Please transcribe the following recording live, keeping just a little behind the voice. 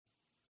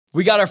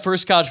We got our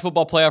first college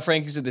football playoff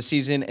rankings of the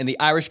season, and the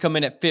Irish come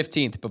in at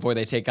 15th before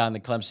they take on the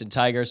Clemson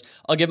Tigers.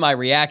 I'll give my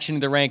reaction to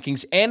the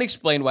rankings and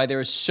explain why there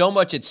is so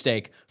much at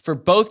stake for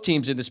both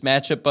teams in this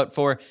matchup, but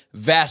for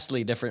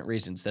vastly different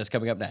reasons. That's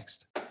coming up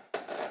next.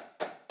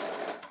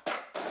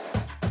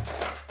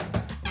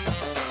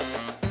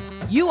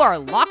 You are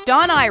Locked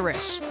On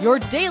Irish, your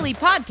daily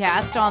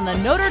podcast on the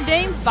Notre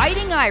Dame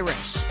Fighting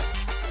Irish.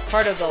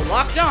 Part of the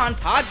Locked On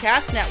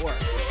Podcast Network,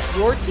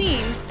 your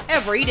team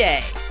every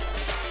day.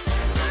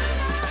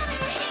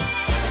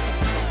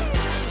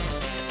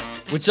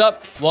 What's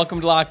up? Welcome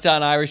to Locked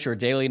On Irish, your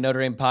daily Notre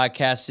Dame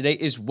podcast. Today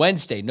is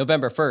Wednesday,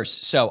 November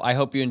 1st, so I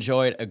hope you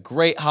enjoyed a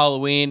great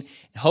Halloween.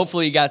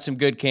 Hopefully you got some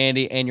good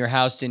candy and your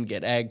house didn't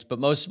get egged, but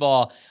most of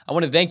all, I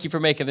want to thank you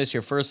for making this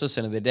your first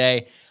listen of the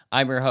day.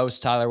 I'm your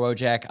host, Tyler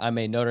Wojak. I'm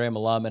a Notre Dame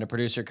alum and a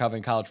producer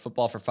covering college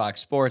football for Fox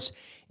Sports.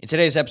 And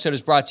today's episode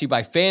is brought to you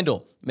by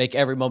FanDuel. Make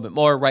every moment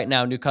more. Right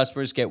now, new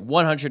customers get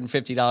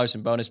 $150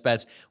 in bonus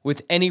bets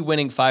with any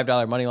winning $5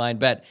 moneyline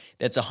bet.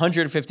 That's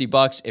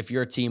 $150 if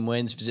your team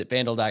wins. Visit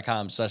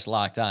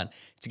FanDuel.com/lockedon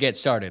to get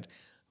started.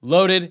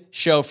 Loaded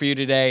show for you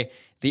today.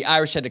 The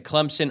Irish head to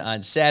Clemson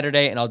on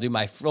Saturday, and I'll do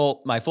my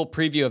full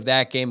preview of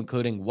that game,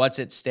 including what's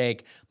at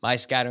stake, my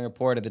scouting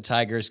report of the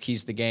Tigers,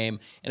 keys to the game,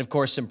 and of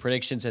course some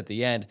predictions at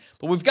the end.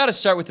 But we've got to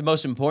start with the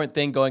most important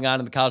thing going on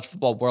in the college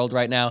football world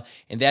right now,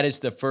 and that is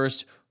the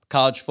first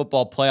college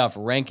football playoff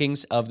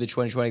rankings of the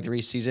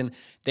 2023 season.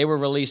 They were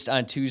released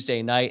on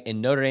Tuesday night,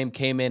 and Notre Dame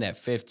came in at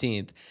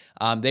 15th.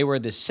 They were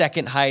the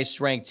second highest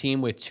ranked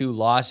team with 2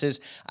 losses.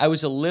 I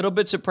was a little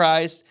bit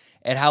surprised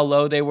at how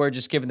low they were,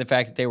 just given the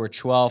fact that they were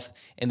 12th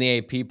in the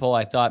AP poll.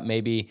 I thought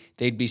maybe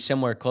they'd be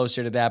somewhere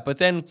closer to that. But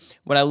then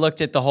when I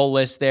looked at the whole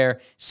list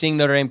there, seeing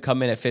Notre Dame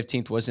come in at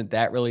 15th wasn't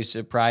that really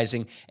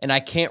surprising. And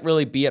I can't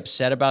really be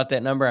upset about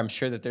that number. I'm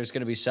sure that there's going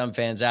to be some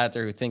fans out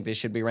there who think they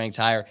should be ranked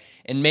higher.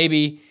 And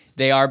maybe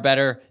they are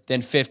better than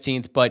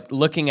 15th, but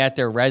looking at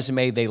their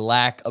resume, they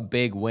lack a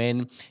big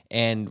win.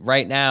 And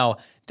right now,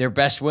 their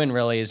best win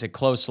really is a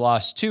close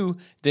loss to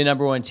the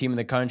number one team in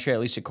the country, at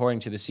least according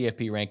to the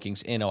CFP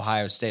rankings in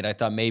Ohio State. I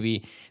thought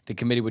maybe the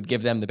committee would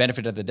give them the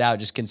benefit of the doubt,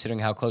 just considering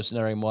how close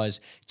Notre Dame was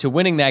to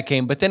winning that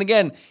game. But then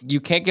again, you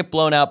can't get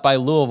blown out by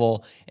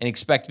Louisville and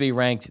expect to be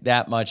ranked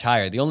that much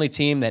higher. The only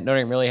team that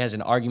Notre Dame really has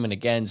an argument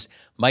against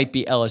might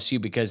be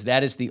LSU, because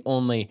that is the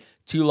only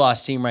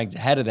 2-loss team ranked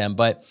ahead of them.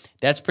 But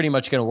that's pretty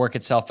much going to work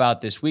itself out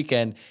this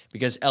weekend,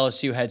 because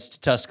LSU heads to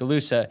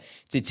Tuscaloosa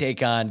to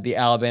take on the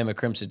Alabama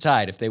Crimson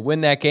Tide. If they win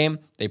that game,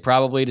 they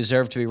probably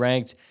deserve to be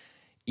ranked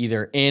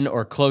either in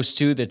or close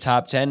to the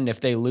top 10. And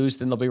if they lose,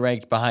 then they'll be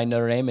ranked behind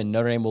Notre Dame, and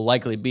Notre Dame will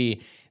likely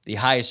be the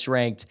highest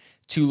ranked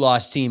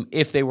 2-loss team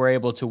if they were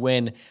able to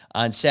win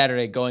on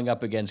Saturday going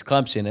up against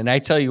Clemson. And I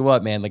tell you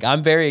what, man,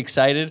 I'm very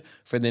excited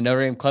for the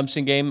Notre Dame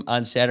Clemson game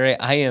on Saturday.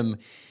 I am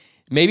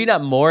maybe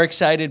not more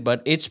excited,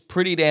 but it's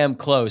pretty damn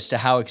close to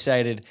how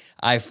excited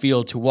I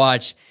feel to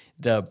watch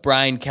the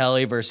Brian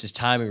Kelly versus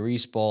Tommy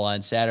Rees Bowl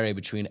on Saturday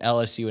between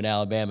LSU and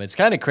Alabama. It's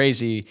kind of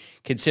crazy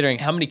considering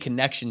how many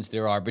connections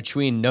there are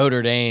between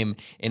Notre Dame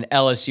and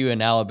LSU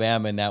and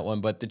Alabama in that one.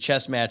 But the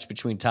chess match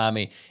between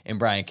Tommy and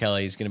Brian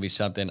Kelly is going to be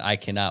something I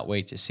cannot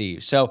wait to see.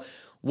 So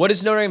what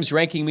does Notre Dame's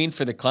ranking mean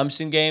for the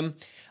Clemson game?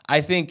 I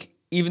think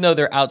even though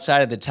they're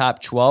outside of the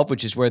top 12,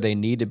 which is where they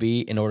need to be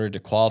in order to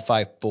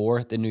qualify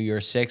for the New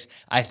Year's Six,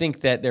 I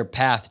think that their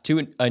path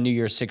to a New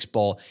Year's Six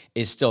bowl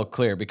is still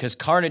clear, because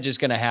carnage is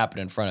going to happen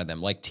in front of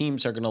them.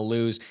 Teams are going to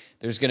lose.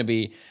 There's going to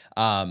be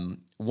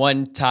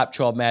one top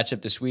 12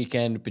 matchup this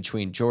weekend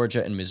between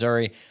Georgia and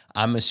Missouri.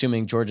 I'm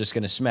assuming Georgia's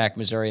going to smack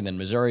Missouri, and then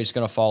Missouri's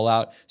going to fall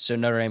out, so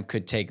Notre Dame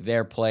could take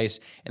their place.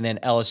 And then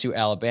LSU,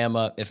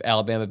 Alabama, if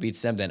Alabama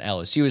beats them, then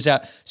LSU is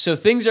out. So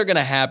things are going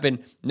to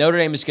happen. Notre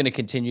Dame is going to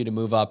continue to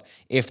move up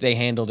if they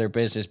handle their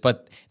business,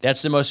 but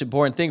that's the most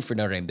important thing for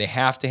Notre Dame. They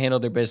have to handle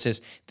their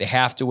business. They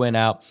have to win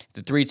out.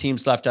 The 3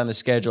 teams left on the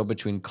schedule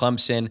between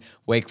Clemson,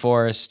 Wake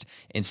Forest,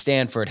 and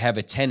Stanford have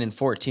a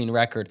 10-14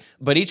 record,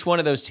 but each one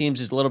of those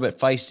teams is a little bit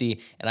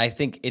feisty, and I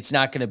think it's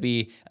not going to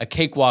be a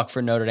cakewalk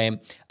for Notre Dame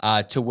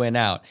to win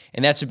out.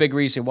 And that's a big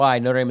reason why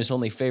Notre Dame is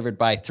only favored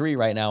by 3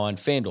 right now on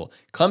FanDuel.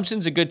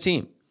 Clemson's a good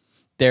team.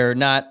 They're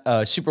not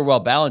a super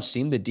well-balanced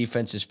team. The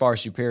defense is far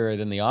superior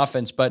than the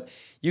offense, but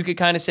you could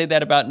kind of say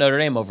that about Notre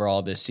Dame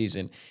overall this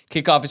season.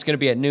 Kickoff is going to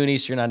be at noon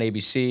Eastern on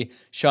ABC.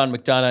 Sean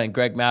McDonough and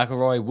Greg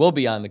McElroy will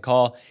be on the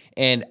call.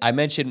 And I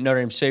mentioned Notre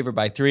Dame's favored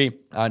by 3.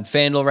 On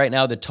FanDuel right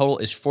now, the total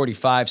is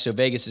 45, so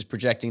Vegas is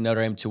projecting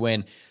Notre Dame to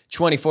win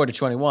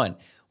 24-21.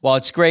 While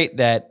it's great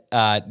that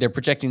they're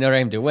projecting Notre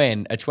Dame to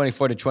win, a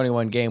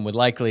 24-21 game would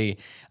likely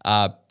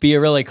be a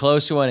really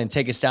close one and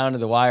take us down to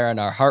the wire, and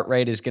our heart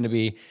rate is going to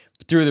be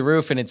through the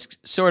roof. And it's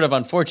sort of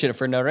unfortunate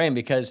for Notre Dame,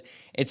 because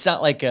it's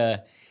not like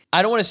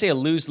I don't want to say a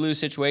lose-lose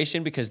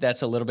situation, because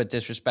that's a little bit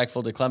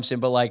disrespectful to Clemson,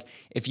 but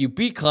if you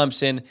beat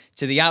Clemson,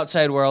 to the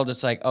outside world,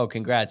 it's oh,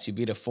 congrats, you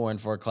beat a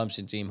 4-4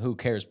 Clemson team. Who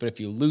cares? But if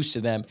you lose to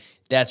them,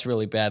 that's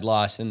really bad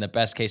loss. And the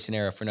best case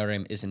scenario for Notre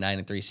Dame is a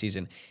 9-3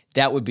 season.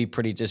 That would be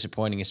pretty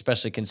disappointing,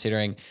 especially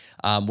considering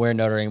where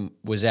Notre Dame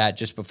was at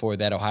just before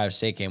that Ohio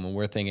State game when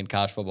we're thinking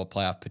college football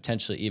playoff,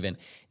 potentially even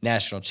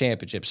national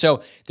championship.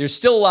 So there's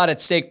still a lot at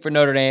stake for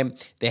Notre Dame.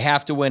 They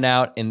have to win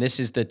out, and this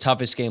is the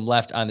toughest game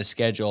left on the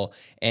schedule.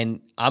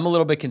 And I'm a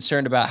little bit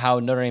concerned about how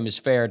Notre Dame has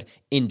fared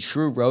in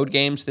true road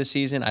games this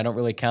season. I don't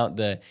really count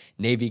the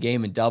Navy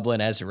game in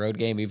Dublin as a road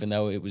game, even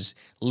though it was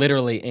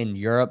literally in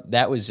Europe.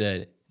 That was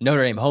a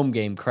Notre Dame home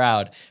game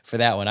crowd for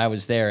that one. I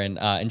was there and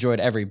enjoyed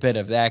every bit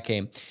of that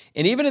game.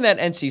 And even in that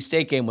NC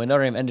State game, when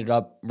Notre Dame ended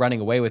up running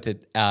away with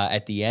it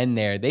at the end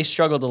there, they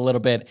struggled a little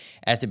bit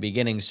at the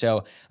beginning.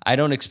 So I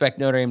don't expect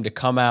Notre Dame to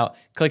come out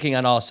clicking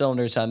on all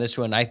cylinders on this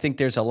one. I think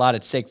there's a lot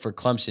at stake for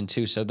Clemson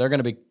too. So they're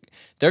going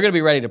to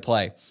be ready to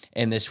play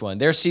in this one.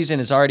 Their season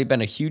has already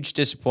been a huge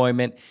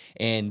disappointment,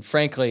 and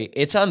frankly,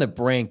 it's on the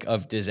brink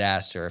of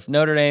disaster. If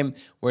Notre Dame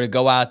were to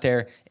go out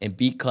there and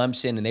beat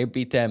Clemson, and they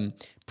beat them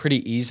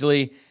pretty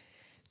easily,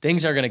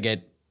 things are going to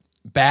get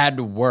bad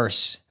to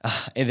worse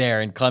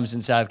there in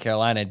Clemson, South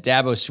Carolina.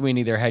 Dabo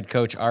Swinney, their head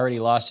coach, already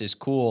lost his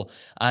cool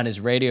on his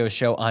radio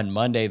show on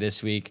Monday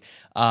this week.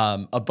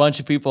 A bunch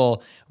of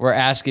people were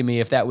asking me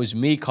if that was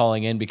me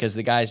calling in because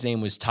the guy's name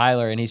was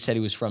Tyler, and he said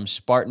he was from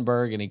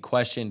Spartanburg, and he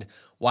questioned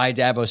why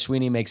Dabo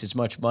Swinney makes as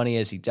much money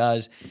as he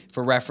does.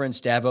 For reference,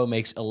 Dabo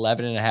makes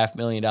 $11.5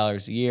 million a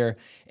year,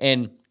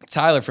 and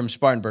Tyler from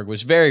Spartanburg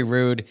was very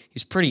rude.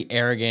 He's pretty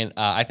arrogant.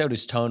 I thought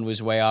his tone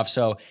was way off.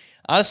 So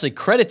honestly,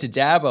 credit to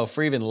Dabo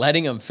for even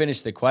letting him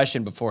finish the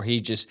question before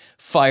he just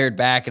fired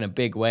back in a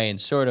big way and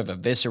sort of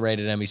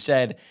eviscerated him. He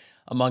said,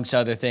 amongst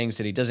other things,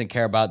 that he doesn't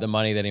care about the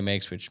money that he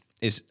makes, which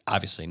is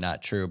obviously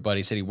not true. But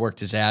he said he worked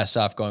his ass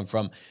off going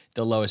from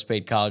the lowest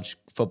paid college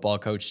football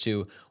coach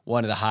to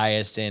one of the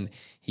highest, and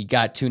he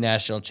got 2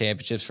 national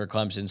championships for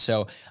Clemson.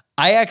 So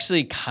I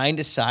actually kind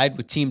of side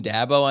with Team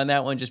Dabo on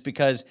that one just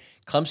because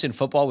Clemson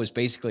football was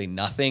basically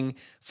nothing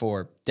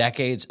for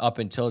decades up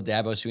until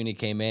Dabo Swinney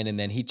came in, and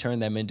then he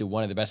turned them into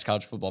one of the best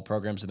college football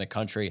programs in the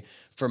country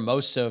for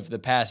most of the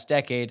past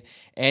decade.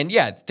 And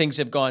yeah, things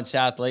have gone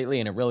south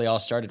lately, and it really all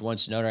started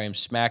once Notre Dame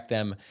smacked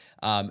them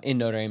in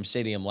Notre Dame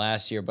Stadium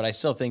last year. But I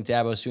still think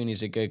Dabo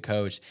Swinney's a good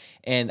coach.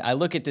 And I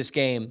look at this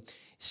game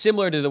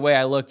similar to the way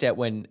I looked at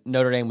when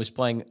Notre Dame was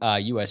playing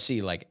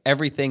USC. Like,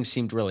 everything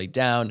seemed really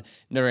down.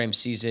 Notre Dame's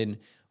season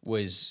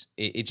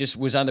it just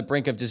was on the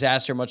brink of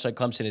disaster, much like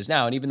Clemson is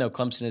now. And even though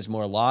Clemson has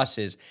more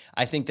losses,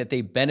 I think that they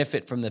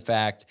benefit from the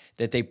fact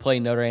that they play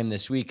Notre Dame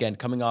this weekend,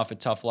 coming off a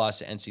tough loss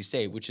to NC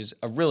State, which is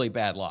a really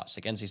bad loss.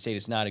 Like, NC State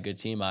is not a good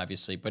team,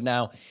 obviously, but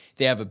now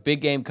they have a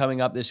big game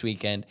coming up this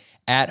weekend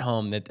at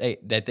home that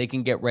they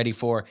can get ready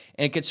for,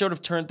 and it could sort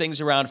of turn things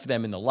around for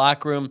them in the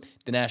locker room,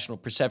 the national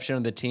perception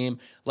of the team.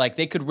 Like,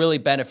 they could really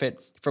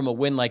benefit from a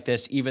win like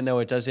this, even though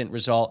it doesn't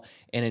result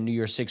in a New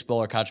Year's Six Bowl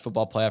or college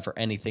football playoff or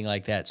anything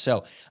like that.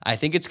 So I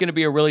think it's going to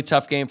be a really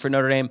tough game for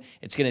Notre Dame.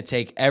 It's going to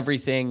take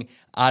everything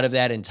out of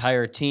that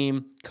entire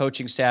team,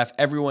 coaching staff,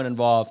 everyone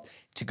involved,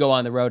 to go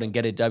on the road and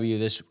get a W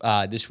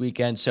this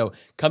weekend. So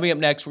coming up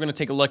next, we're going to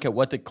take a look at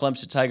what the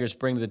Clemson Tigers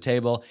bring to the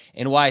table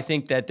and why I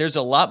think that there's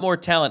a lot more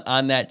talent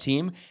on that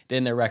team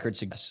than their record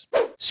suggests.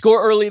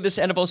 Score early this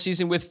NFL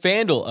season with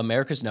FanDuel,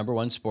 America's #1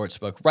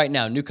 sportsbook. Right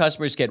now, new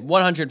customers get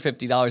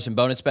 $150 in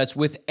bonus bets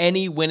with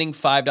any winning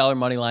 $5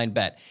 moneyline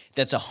bet.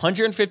 That's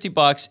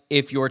 $150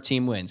 if your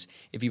team wins.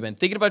 If you've been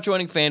thinking about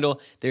joining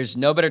FanDuel, there's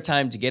no better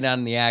time to get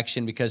on the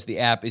action because the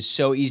app is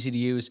so easy to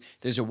use.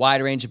 There's a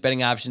wide range of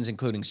betting options,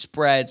 including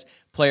spreads,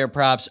 player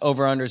props,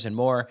 over-unders, and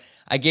more.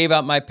 I gave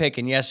out my pick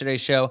in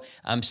yesterday's show.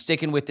 I'm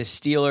sticking with the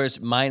Steelers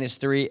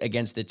 -3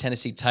 against the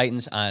Tennessee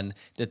Titans on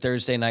the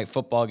Thursday night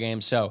football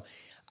game. So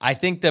I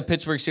think the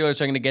Pittsburgh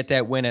Steelers are going to get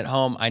that win at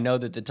home. I know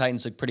that the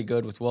Titans look pretty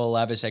good with Will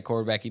Levis at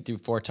quarterback. He threw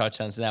 4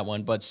 touchdowns in that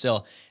one, but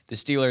still, the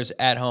Steelers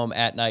at home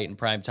at night in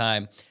prime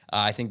time,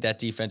 I think that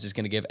defense is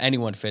going to give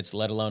anyone fits,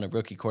 let alone a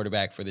rookie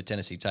quarterback for the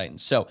Tennessee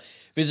Titans. So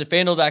visit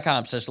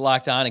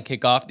FanDuel.com/LockedOn and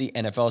kick off the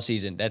NFL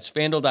season. That's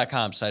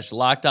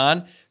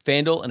FanDuel.com/LockedOn.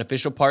 FanDuel, an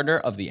official partner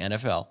of the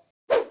NFL.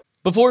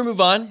 Before we move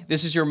on,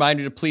 this is your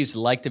reminder to please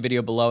like the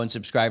video below and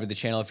subscribe to the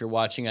channel if you're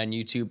watching on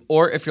YouTube,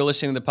 or if you're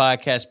listening to the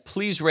podcast,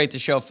 please rate the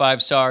show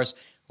 5 stars,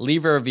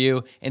 leave a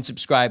review, and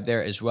subscribe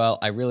there as well.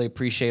 I really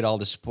appreciate all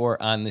the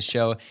support on the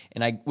show,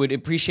 and I would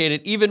appreciate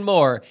it even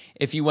more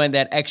if you went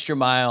that extra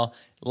mile,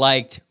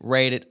 liked,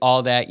 rated,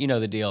 all that. You know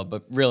the deal,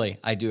 but really,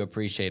 I do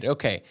appreciate it.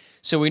 Okay,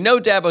 so we know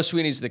Dabo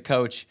Swinney's the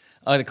coach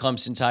of the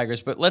Clemson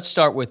Tigers, but let's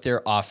start with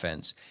their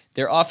offense.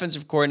 Their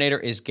offensive coordinator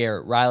is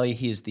Garrett Riley.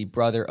 He is the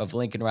brother of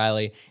Lincoln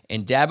Riley,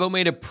 and Dabo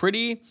made a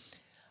pretty,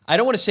 I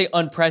don't want to say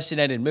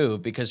unprecedented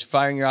move, because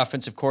firing your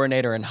offensive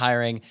coordinator and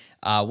hiring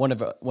one of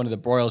the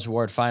Broyles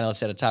Award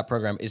finalists at a top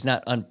program is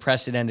not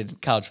unprecedented in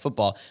college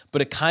football,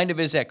 but it kind of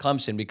is at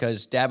Clemson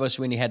because Dabo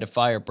Swinney had to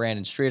fire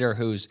Brandon Streeter,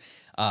 who's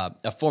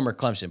a former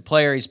Clemson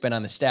player. He's been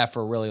on the staff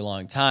for a really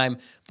long time,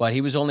 but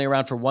he was only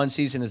around for one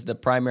season as the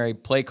primary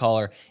play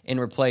caller in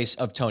replace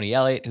of Tony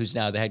Elliott, who's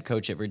now the head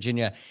coach at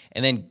Virginia.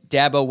 And then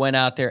Dabo went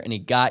out there and he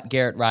got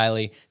Garrett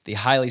Riley, the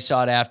highly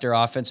sought-after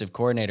offensive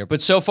coordinator.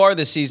 But so far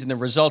this season, the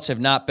results have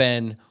not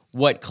been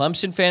what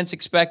Clemson fans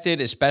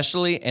expected,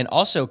 especially, and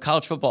also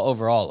college football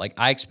overall. Like,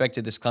 I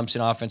expected this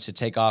Clemson offense to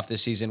take off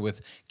this season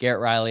with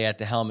Garrett Riley at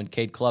the helm and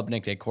Cade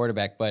Klubnik at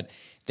quarterback, but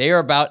they are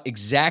about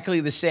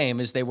exactly the same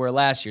as they were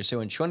last year.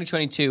 So in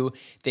 2022,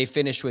 they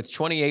finished with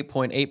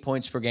 28.8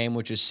 points per game,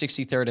 which was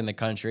 63rd in the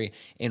country.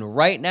 And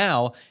right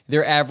now,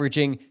 they're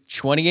averaging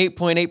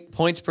 28.8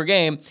 points per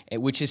game,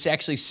 which is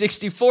actually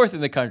 64th in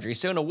the country.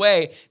 So in a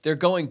way, they're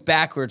going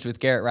backwards with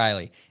Garrett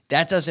Riley.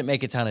 That doesn't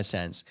make a ton of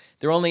sense.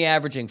 They're only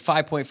averaging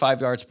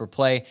 5.5 yards per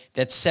play.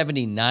 That's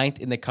 79th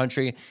in the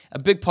country. A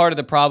big part of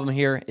the problem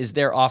here is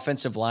their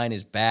offensive line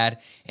is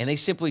bad, and they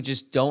simply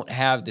just don't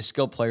have the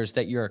skill players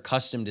that you're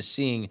accustomed to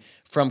seeing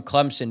from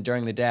Clemson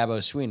during the Dabo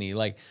Swinney.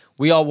 Like,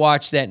 we all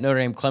watched that Notre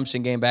Dame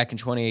Clemson game back in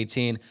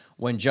 2018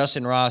 when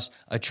Justin Ross,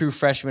 a true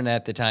freshman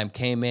at the time,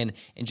 came in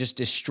and just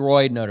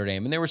destroyed Notre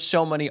Dame. And there were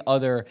so many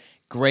other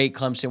great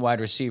Clemson wide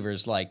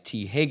receivers like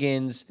T.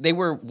 Higgins. They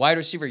were wide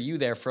receiver U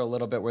there for a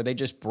little bit where they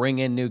just bring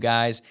in new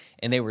guys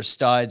and they were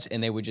studs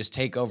and they would just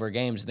take over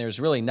games and there's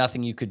really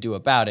nothing you could do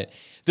about it.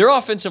 Their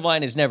offensive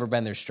line has never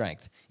been their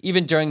strength.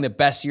 Even during the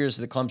best years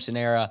of the Clemson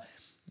era,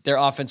 their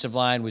offensive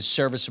line was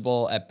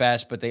serviceable at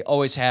best, but they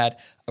always had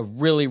a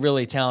really,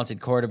 really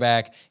talented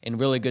quarterback and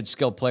really good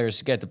skilled players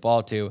to get the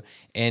ball to.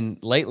 And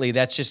lately,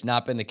 that's just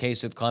not been the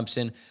case with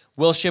Clemson.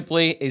 Will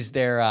Shipley is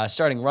their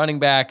starting running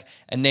back,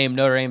 a name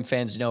Notre Dame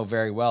fans know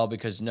very well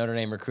because Notre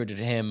Dame recruited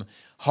him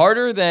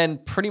harder than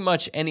pretty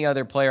much any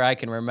other player I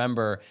can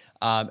remember,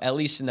 at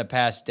least in the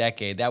past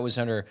decade. That was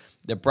under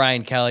the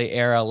Brian Kelly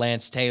era,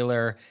 Lance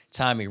Taylor,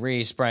 Tommy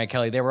Rees, Brian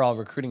Kelly. They were all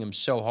recruiting him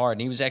so hard,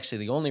 and he was actually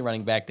the only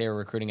running back they were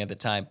recruiting at the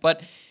time.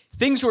 But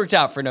things worked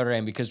out for Notre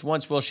Dame because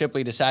once Will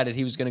Shipley decided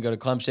he was going to go to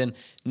Clemson,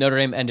 Notre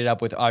Dame ended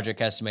up with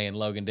Audric Esme and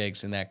Logan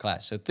Diggs in that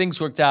class. So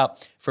things worked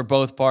out for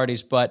both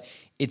parties, but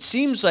it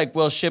seems like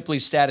Will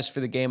Shipley's status for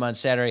the game on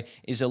Saturday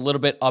is a little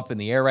bit up in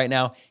the air right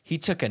now. He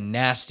took a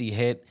nasty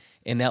hit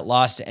in that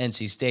loss to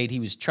NC State. He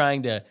was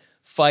trying to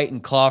fight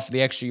and claw for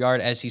the extra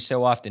yard, as he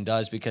so often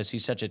does because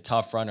he's such a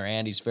tough runner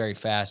and he's very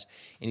fast.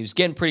 And he was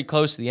getting pretty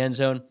close to the end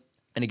zone,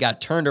 and he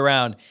got turned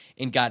around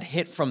and got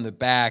hit from the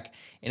back,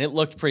 and it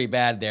looked pretty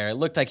bad there. It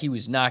looked like he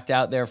was knocked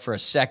out there for a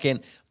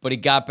second, but he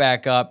got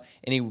back up,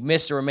 and he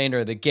missed the remainder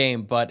of the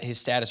game, but his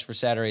status for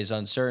Saturday is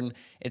uncertain.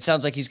 It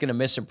sounds like he's going to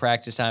miss some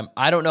practice time.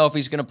 I don't know if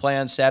he's going to play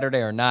on Saturday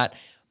or not.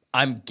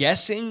 I'm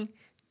guessing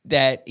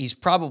that he's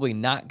probably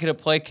not going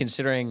to play,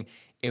 considering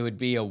it would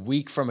be a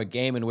week from a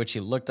game in which he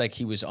looked like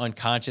he was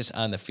unconscious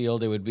on the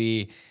field. It would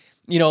be,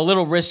 a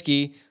little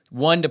risky,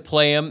 one, to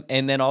play him,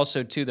 and then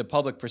also, two, the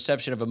public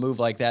perception of a move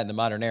like that in the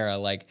modern era.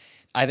 Like,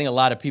 I think a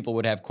lot of people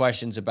would have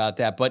questions about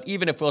that. But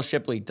even if Will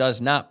Shipley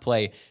does not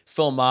play,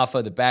 Phil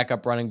Maffa, the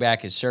backup running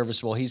back, is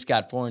serviceable. He's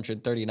got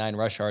 439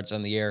 rush yards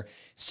on the year,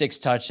 6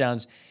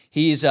 touchdowns.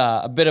 He's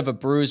a bit of a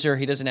bruiser.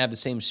 He doesn't have the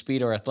same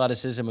speed or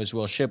athleticism as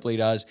Will Shipley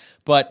does,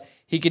 but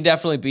he can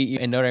definitely beat you,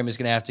 and Notre Dame is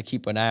going to have to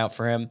keep an eye out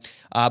for him.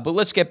 But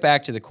let's get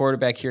back to the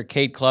quarterback here,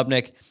 Cade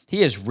Klubnik.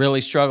 He has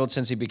really struggled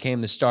since he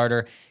became the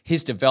starter.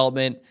 His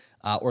development,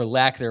 or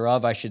lack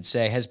thereof, I should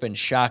say, has been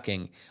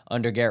shocking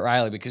under Garrett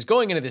Riley because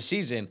going into the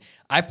season,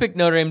 I picked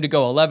Notre Dame to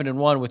go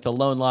 11-1 with the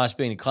lone loss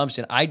being to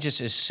Clemson. I just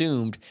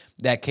assumed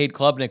that Cade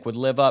Klubnik would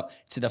live up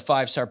to the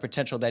 5-star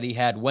potential that he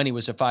had when he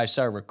was a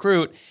 5-star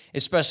recruit,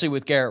 especially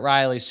with Garrett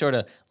Riley sort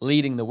of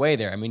leading the way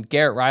there. I mean,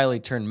 Garrett Riley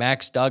turned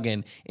Max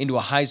Duggan into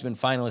a Heisman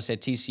finalist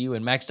at TCU,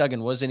 and Max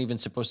Duggan wasn't even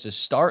supposed to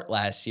start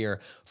last year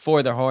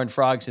for the Horned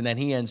Frogs, and then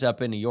he ends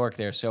up in New York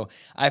there. So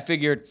I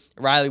figured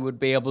Riley would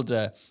be able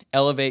to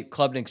elevate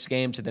Klubnik's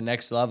game to the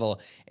next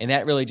level, and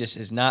that really just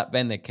has not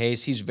been the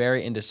case. He's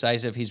very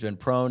indecisive. He's been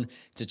prone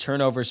to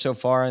turnovers so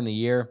far in the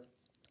year.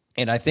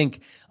 And I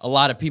think a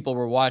lot of people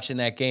were watching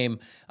that game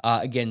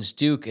against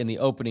Duke in the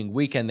opening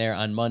weekend there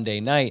on Monday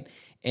night,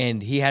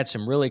 and he had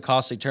some really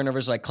costly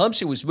turnovers. Like,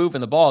 Clemson was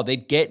moving the ball.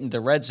 They'd get in the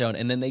red zone,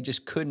 and then they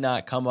just could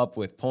not come up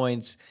with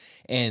points,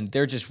 and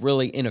they're just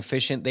really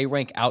inefficient. They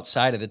rank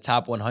outside of the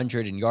top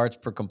 100 in yards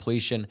per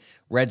completion,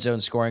 red zone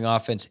scoring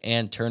offense,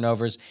 and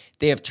turnovers.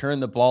 They have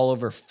turned the ball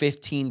over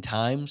 15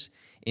 times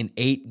in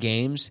 8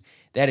 games.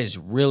 That is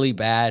really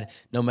bad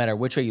no matter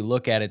which way you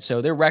look at it. So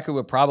their record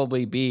would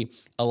probably be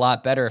a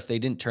lot better if they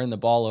didn't turn the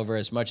ball over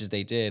as much as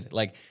they did.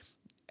 Like,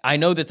 I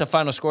know that the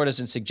final score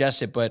doesn't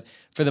suggest it, but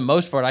for the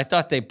most part, I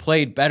thought they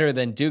played better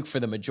than Duke for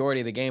the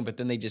majority of the game, but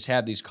then they just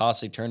have these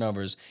costly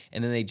turnovers,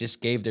 and then they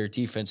just gave their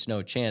defense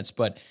no chance.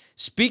 But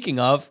speaking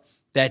of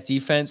that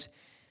defense,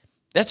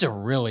 that's a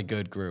really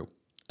good group,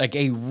 like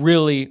a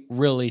really,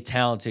 really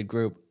talented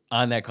group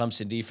on that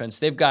Clemson defense.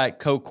 They've got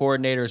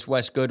co-coordinators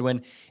Wes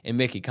Goodwin and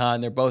Mickey Kahn.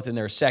 They're both in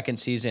their second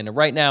season. And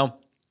right now,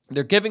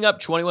 they're giving up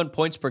 21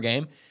 points per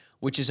game,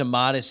 which is a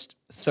modest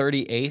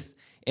 38th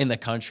in the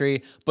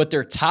country, but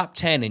they're top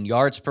 10 in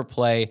yards per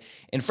play.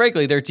 And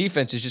frankly, their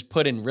defense is just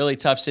put in really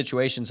tough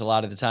situations a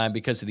lot of the time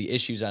because of the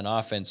issues on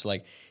offense.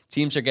 Like,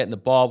 teams are getting the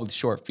ball with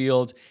short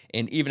field,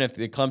 and even if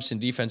the Clemson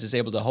defense is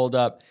able to hold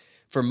up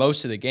for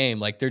most of the game,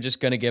 like, they're just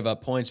going to give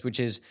up points, which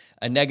is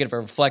a negative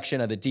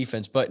reflection of the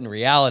defense. But in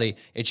reality,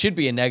 it should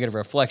be a negative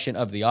reflection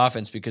of the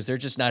offense because they're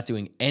just not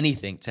doing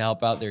anything to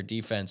help out their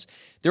defense.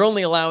 They're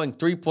only allowing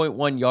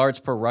 3.1 yards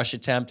per rush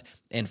attempt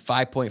and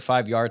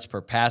 5.5 yards per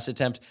pass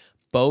attempt.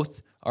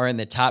 Both are in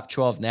the top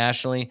 12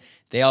 nationally.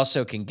 They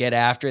also can get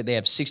after it. They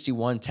have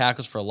 61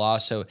 tackles for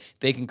loss, so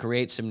they can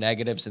create some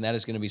negatives, and that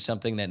is going to be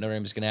something that Notre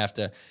Dame is going to have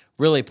to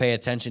really pay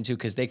attention to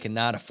because they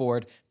cannot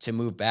afford to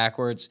move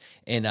backwards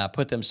and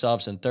put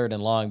themselves in 3rd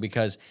and long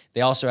because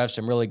they also have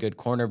some really good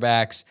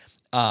cornerbacks.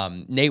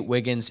 Nate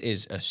Wiggins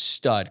is a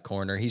stud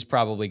corner. He's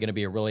probably going to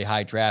be a really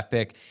high draft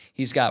pick.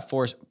 He's got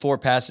four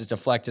passes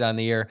deflected on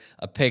the year,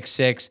 a pick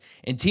 6,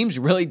 and teams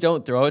really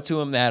don't throw it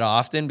to him that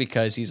often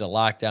because he's a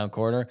lockdown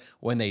corner.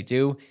 When they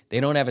do, they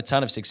don't have a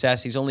ton of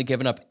success. He's only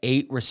given up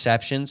 8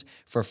 receptions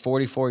for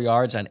 44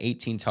 yards on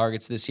 18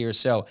 targets this year.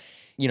 So,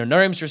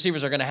 Notre Dame's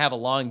receivers are going to have a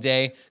long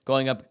day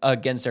going up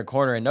against their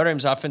corner, and Notre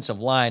Dame's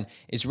offensive line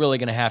is really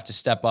going to have to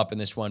step up in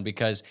this one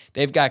because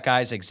they've got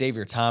guys like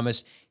Xavier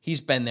Thomas. He's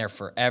been there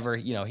forever.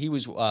 He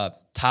was a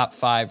top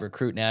 5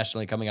 recruit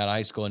nationally coming out of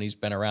high school, and he's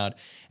been around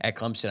at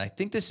Clemson. I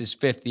think this is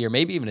 5th year,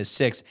 maybe even his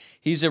 6th.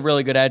 He's a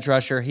really good edge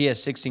rusher. He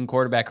has 16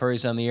 quarterback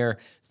hurries on the year,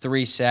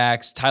 3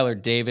 sacks. Tyler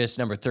Davis,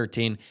 number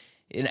 13,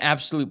 an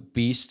absolute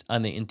beast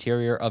on the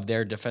interior of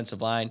their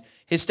defensive line.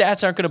 His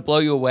stats aren't going to blow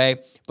you away,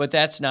 but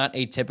that's not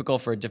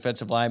atypical for a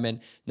defensive lineman.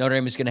 Notre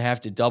Dame is going to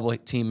have to double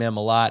team him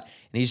a lot,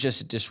 and he's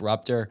just a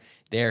disruptor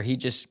there. He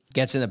just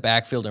gets in the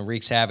backfield and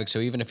wreaks havoc, so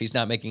even if he's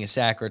not making a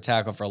sack or a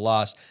tackle for a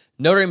loss,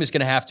 Notre Dame is going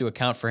to have to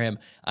account for him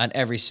on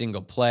every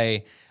single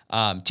play.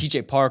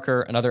 TJ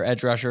Parker, another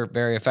edge rusher,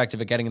 very effective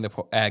at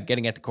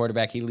getting at the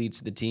quarterback. He leads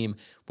the team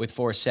with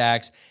 4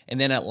 sacks. And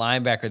then at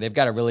linebacker, they've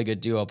got a really good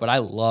duo, but I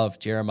love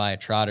Jeremiah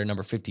Trotter,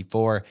 number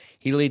 54.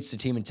 He leads the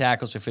team in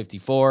tackles with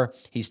 54.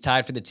 He's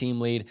tied for the team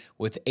lead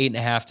with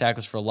 8.5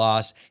 tackles for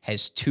loss,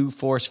 has 2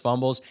 forced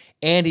fumbles,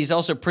 and he's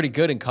also pretty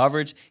good in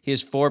coverage. He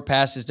has 4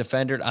 passes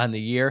defended on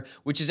the year,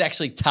 which is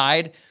actually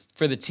tied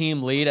for the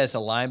team lead as a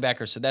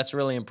linebacker, so that's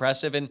really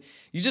impressive. And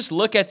you just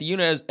look at the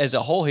unit as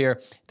a whole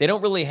here, they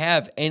don't really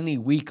have any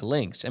weak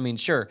links. I mean,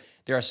 sure,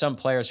 there are some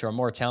players who are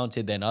more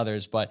talented than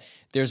others, but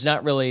there's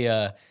not really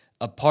a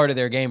part of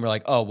their game where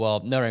like, oh,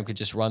 well, Notre Dame could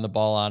just run the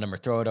ball on them or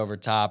throw it over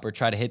top or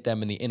try to hit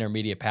them in the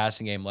intermediate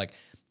passing game. Like,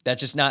 that's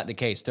just not the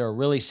case. They're a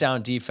really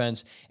sound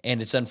defense,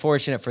 and it's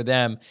unfortunate for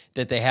them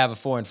that they have a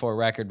 4-4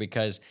 record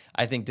because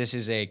I think this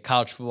is a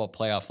college football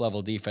playoff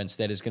level defense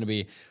that is going to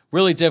be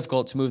really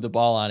difficult to move the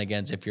ball on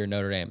against if you're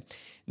Notre Dame.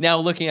 Now,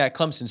 looking at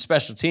Clemson's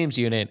special teams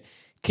unit,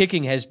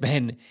 kicking has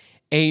been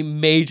a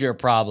major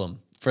problem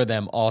for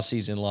them all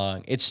season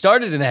long. It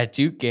started in that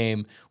Duke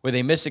game where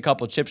they missed a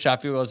couple chip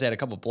shot field goals, they had a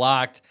couple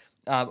blocked.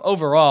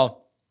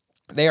 Overall,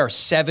 they are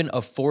 7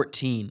 of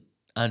 14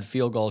 on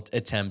field goal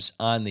attempts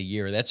on the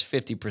year. That's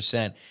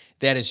 50%.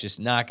 That is just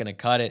not going to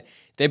cut it.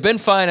 They've been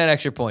fine on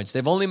extra points.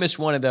 They've only missed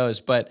one of those,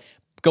 but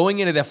going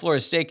into that Florida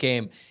State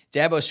game,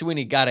 Dabo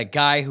Swinney got a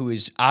guy who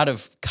is out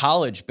of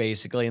college,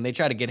 basically, and they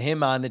tried to get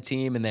him on the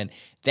team, and then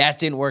that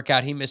didn't work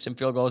out. He missed some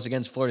field goals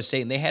against Florida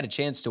State, and they had a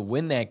chance to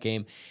win that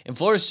game. And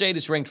Florida State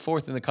is ranked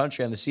 4th in the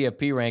country on the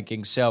CFP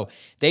rankings, so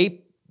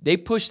they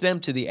pushed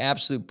them to the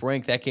absolute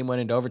brink. That game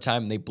went into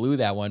overtime, and they blew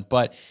that one.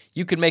 But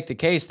you could make the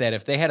case that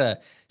if they had a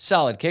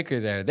solid kicker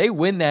there, they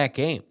win that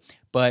game.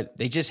 But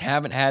they just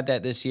haven't had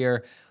that this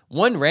year.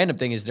 One random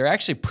thing is they're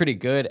actually pretty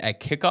good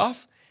at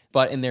kickoff,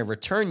 but in their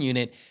return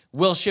unit,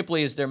 Will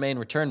Shipley is their main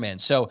return man.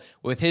 So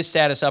with his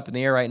status up in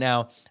the air right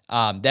now,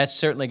 that's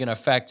certainly going to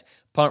affect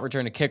punt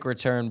return to kick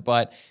return,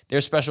 but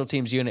their special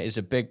teams unit is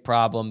a big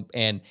problem,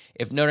 and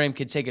if Notre Dame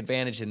could take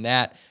advantage in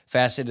that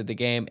facet of the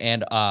game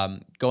and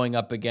going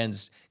up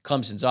against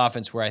Clemson's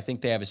offense, where I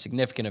think they have a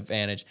significant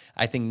advantage,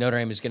 I think Notre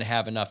Dame is going to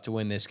have enough to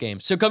win this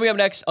game. So coming up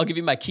next, I'll give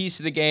you my keys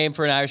to the game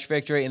for an Irish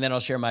victory, and then I'll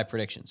share my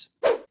predictions.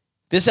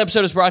 This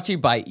episode is brought to you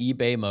by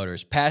eBay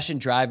Motors. Passion,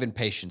 drive, and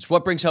patience.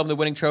 What brings home the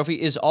winning trophy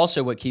is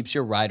also what keeps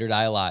your ride or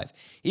die alive.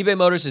 eBay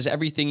Motors is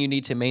everything you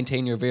need to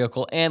maintain your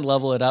vehicle and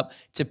level it up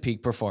to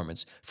peak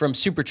performance. From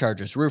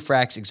superchargers, roof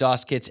racks,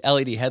 exhaust kits,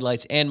 LED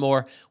headlights, and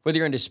more, whether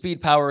you're into speed,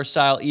 power, or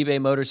style,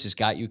 eBay Motors has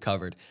got you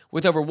covered.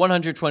 With over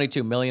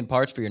 122 million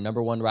parts for your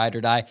number one ride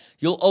or die,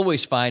 you'll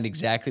always find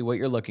exactly what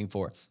you're looking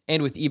for.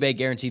 And with eBay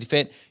Guaranteed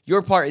Fit,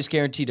 your part is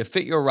guaranteed to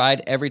fit your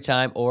ride every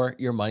time or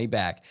your money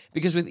back.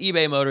 Because with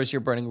eBay Motors, you're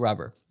burning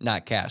rubber,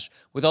 not cash.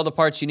 With all the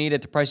parts you need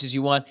at the prices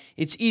you want,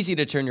 it's easy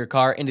to turn your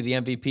car into the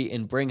MVP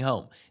and bring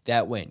home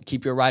that win.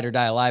 Keep your ride or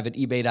die alive at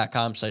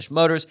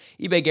ebay.com/motors.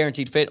 eBay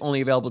Guaranteed Fit,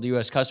 only available to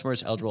U.S.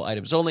 customers, eligible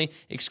items only,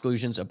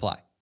 exclusions apply.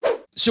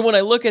 So when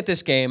I look at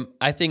this game,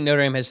 I think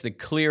Notre Dame has the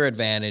clear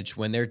advantage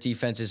when their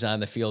defense is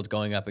on the field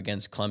going up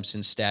against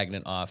Clemson's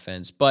stagnant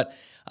offense. But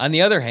on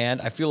the other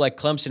hand, I feel like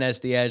Clemson has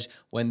the edge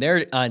when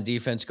they're on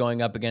defense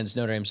going up against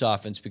Notre Dame's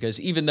offense,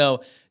 because even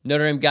though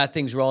Notre Dame got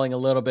things rolling a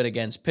little bit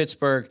against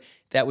Pittsburgh,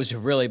 that was a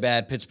really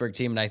bad Pittsburgh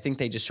team, and I think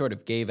they just sort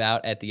of gave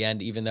out at the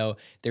end, even though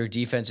their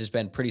defense has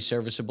been pretty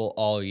serviceable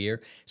all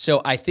year.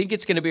 So I think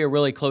it's going to be a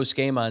really close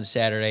game on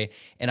Saturday,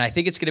 and I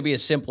think it's going to be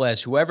as simple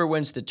as whoever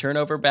wins the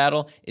turnover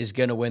battle is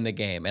going to win the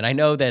game. And I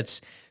know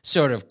that's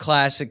sort of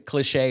classic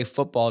cliche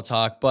football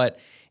talk, but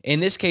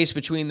in this case,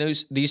 between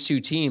these two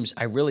teams,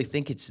 I really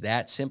think it's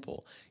that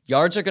simple.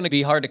 Yards are going to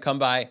be hard to come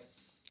by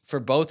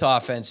for both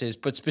offenses,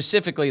 but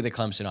specifically the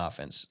Clemson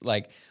offense.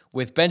 Like,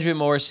 with Benjamin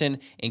Morrison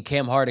and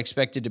Cam Hart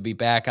expected to be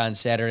back on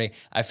Saturday,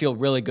 I feel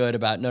really good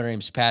about Notre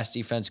Dame's pass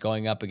defense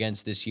going up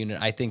against this unit.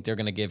 I think they're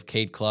going to give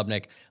Cade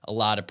Klubnik a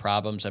lot of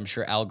problems. I'm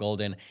sure Al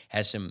Golden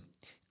has some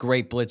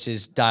great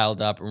blitzes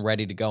dialed up and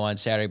ready to go on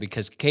Saturday,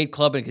 because Cade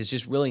Klubnik has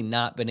just really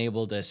not been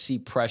able to see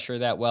pressure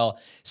that well.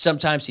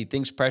 Sometimes he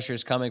thinks pressure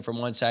is coming from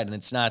one side and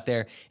it's not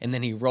there, and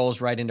then he rolls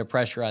right into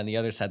pressure on the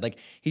other side. Like,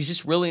 he's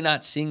just really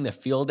not seeing the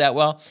field that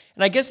well.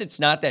 And I guess it's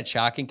not that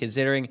shocking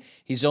considering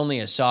he's only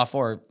a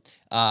sophomore.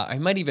 I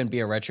might even be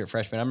a redshirt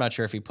freshman. I'm not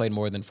sure if he played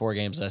more than 4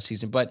 games last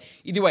season. But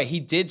either way, he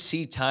did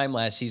see time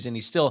last season.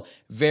 He's still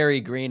very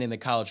green in the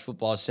college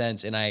football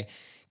sense. And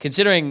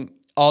considering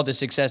all the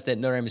success that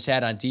Notre Dame has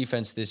had on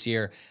defense this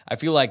year, I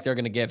feel like they're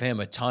going to give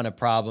him a ton of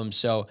problems.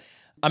 So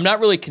I'm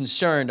not really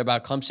concerned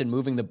about Clemson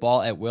moving the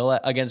ball at will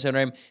against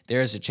Notre Dame.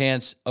 There is a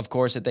chance, of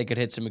course, that they could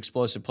hit some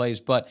explosive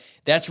plays, but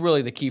that's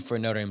really the key for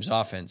Notre Dame's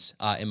offense,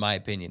 in my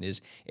opinion,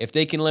 is if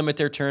they can limit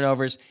their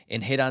turnovers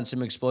and hit on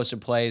some explosive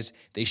plays,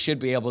 they should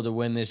be able to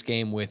win this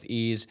game with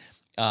ease.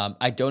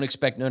 I don't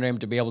expect Notre Dame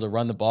to be able to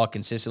run the ball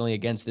consistently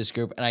against this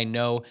group, and I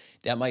know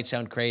that might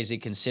sound crazy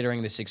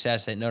considering the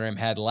success that Notre Dame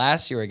had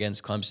last year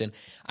against Clemson.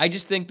 I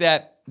just think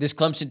that this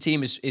Clemson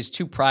team is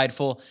too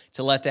prideful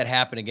to let that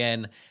happen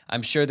again.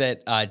 I'm sure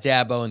that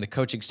Dabo and the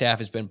coaching staff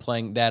has been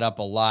playing that up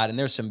a lot, and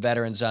there's some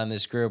veterans on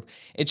this group.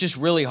 It's just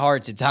really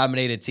hard to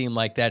dominate a team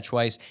like that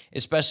twice,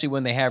 especially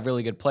when they have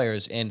really good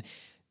players. And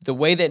the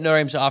way that Notre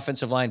Dame's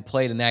offensive line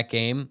played in that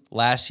game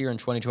last year in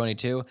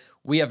 2022,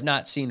 we have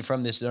not seen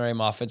from this Notre Dame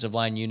offensive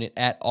line unit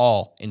at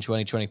all in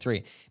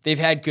 2023. They've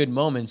had good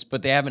moments,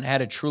 but they haven't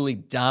had a truly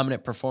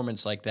dominant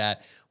performance like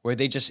that, where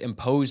they just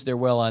imposed their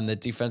will on the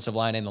defensive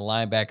line and the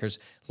linebackers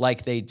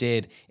like they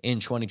did in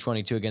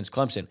 2022 against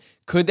Clemson.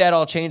 Could that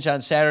all change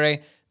on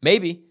Saturday?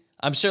 Maybe.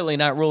 I'm certainly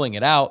not ruling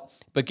it out.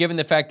 But given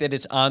the fact that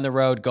it's on the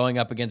road going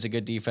up against a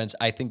good defense,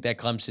 I think that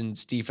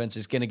Clemson's defense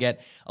is going to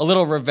get a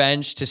little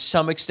revenge to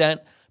some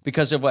extent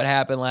because of what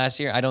happened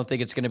last year. I don't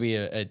think it's going to be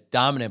a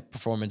dominant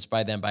performance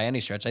by them by any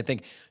stretch. I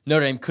think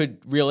Notre Dame could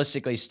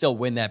realistically still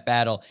win that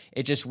battle.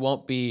 It just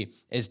won't be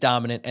as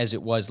dominant as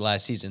it was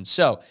last season.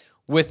 So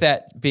with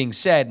that being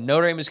said,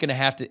 Notre Dame is going to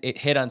have to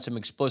hit on some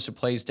explosive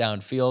plays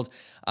downfield.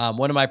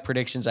 One of my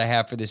predictions I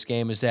have for this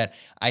game is that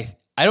I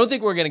don't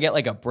think we're going to get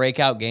like a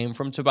breakout game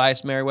from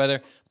Tobias Merriweather,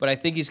 but I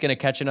think he's going to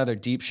catch another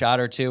deep shot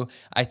or two.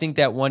 I think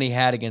that one he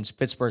had against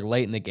Pittsburgh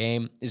late in the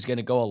game is going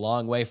to go a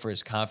long way for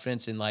his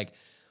confidence. And like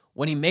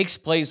when he makes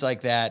plays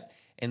like that,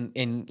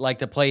 and like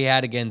the play he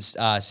had against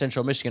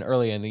Central Michigan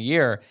early in the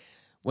year,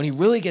 when he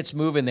really gets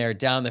moving there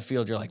down the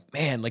field, you're like,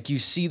 man, like you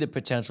see the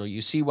potential.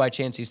 You see why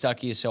Chancey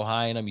Stuckey is so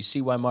high in him. You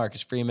see why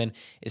Marcus Freeman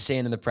is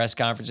saying in the press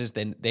conferences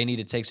that they need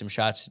to take some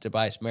shots to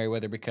Tobias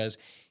Merriweather, because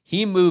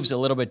he moves a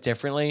little bit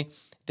differently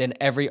than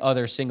every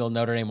other single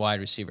Notre Dame wide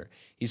receiver.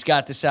 He's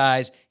got the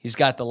size, he's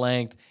got the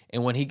length,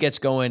 and when he gets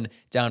going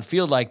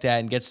downfield like that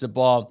and gets the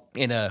ball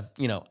in a,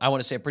 I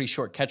want to say a pretty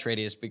short catch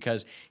radius,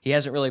 because he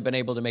hasn't really been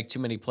able to make too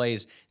many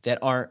plays that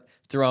aren't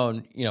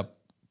thrown,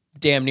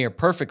 damn near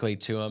perfectly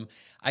to him.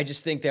 I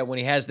just think that when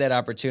he has that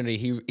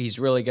opportunity, he's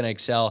really going to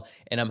excel,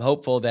 and I'm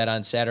hopeful that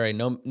on Saturday,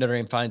 Notre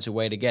Dame finds a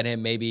way to get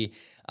him maybe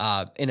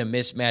in a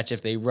mismatch.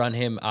 If they run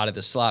him out of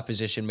the slot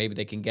position, maybe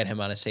they can get him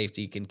on a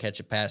safety, he can catch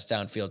a pass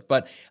downfield.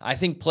 But I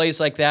think plays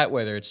like that,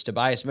 whether it's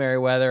Tobias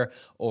Merriweather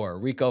or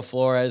Rico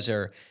Flores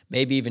or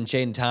maybe even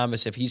Jaden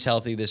Thomas if he's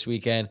healthy this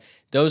weekend,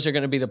 those are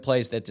going to be the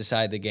plays that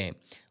decide the game.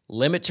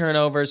 Limit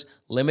turnovers,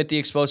 limit the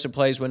explosive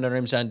plays when Notre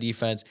Dame's on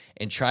defense,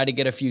 and try to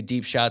get a few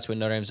deep shots when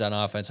Notre Dame's on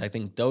offense. I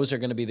think those are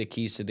going to be the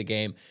keys to the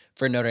game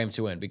for Notre Dame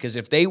to win. Because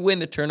if they win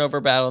the turnover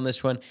battle in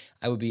this one,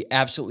 I would be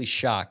absolutely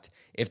shocked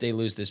if they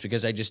lose this,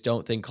 because I just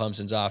don't think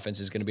Clemson's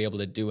offense is going to be able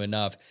to do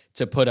enough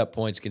to put up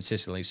points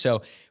consistently.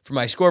 So for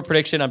my score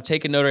prediction, I'm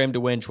taking Notre Dame to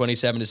win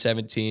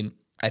 27-17.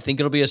 I think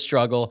it'll be a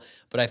struggle,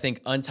 but I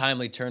think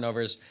untimely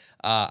turnovers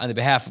on the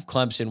behalf of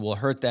Clemson will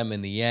hurt them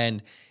in the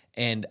end.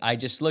 And I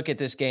just look at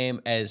this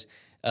game as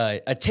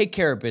a take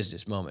care of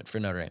business moment for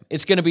Notre Dame.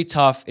 It's going to be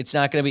tough. It's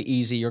not going to be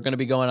easy. You're going to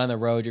be going on the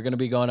road. You're going to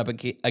be going up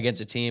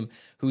against a team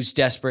who's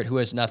desperate, who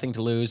has nothing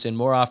to lose. And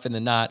more often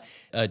than not,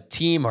 a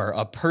team or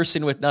a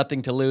person with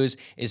nothing to lose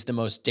is the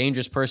most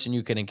dangerous person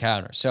you can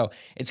encounter. So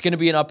it's going to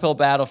be an uphill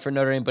battle for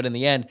Notre Dame. But in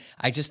the end,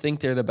 I just think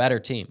they're the better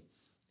team.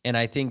 And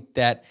I think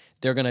that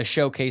they're going to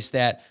showcase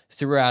that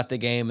throughout the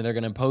game, and they're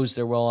going to impose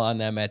their will on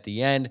them at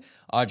the end.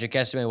 Audric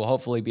Estime will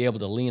hopefully be able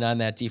to lean on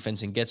that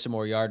defense and get some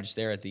more yardage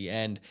there at the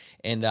end,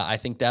 and I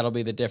think that'll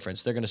be the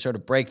difference. They're going to sort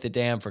of break the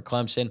dam for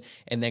Clemson,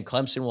 and then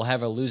Clemson will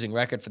have a losing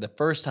record for the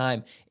first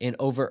time in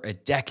over a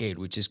decade,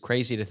 which is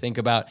crazy to think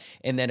about.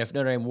 And then if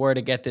Notre Dame were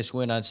to get this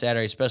win on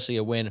Saturday, especially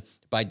a win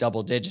by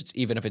double digits,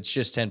 even if it's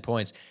just 10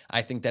 points,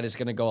 I think that is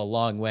going to go a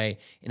long way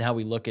in how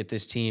we look at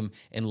this team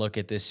and look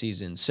at this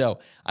season. So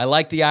I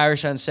like the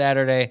Irish on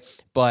Saturday,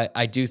 but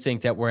I do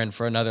think that we're in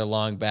for another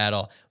long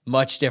battle,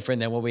 much different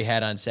than what we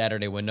had on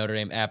Saturday when Notre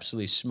Dame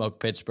absolutely smoked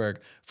Pittsburgh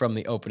from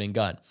the opening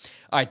gun.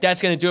 All right,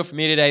 that's going to do it for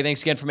me today.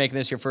 Thanks again for making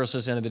this your first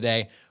listen of the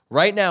day.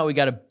 Right now, we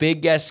got a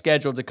big guest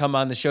scheduled to come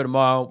on the show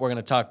tomorrow. We're going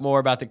to talk more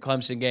about the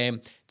Clemson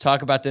game,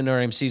 talk about the Notre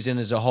Dame season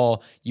as a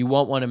whole. You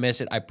won't want to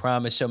miss it, I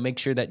promise. So make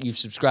sure that you've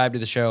subscribed to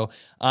the show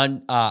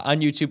on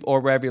YouTube or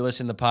wherever you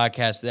listen to the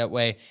podcast. That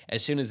way,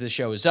 as soon as the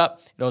show is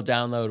up, it'll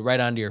download right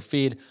onto your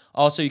feed.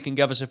 Also, you can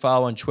give us a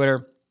follow on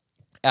Twitter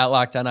at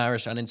Locked On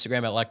Irish, on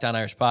Instagram at Locked On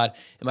Irish Pod,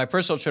 and my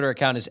personal Twitter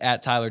account is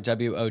at Tyler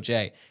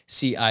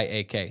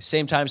WOJCIAK.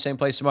 Same time, same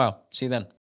place tomorrow. See you then.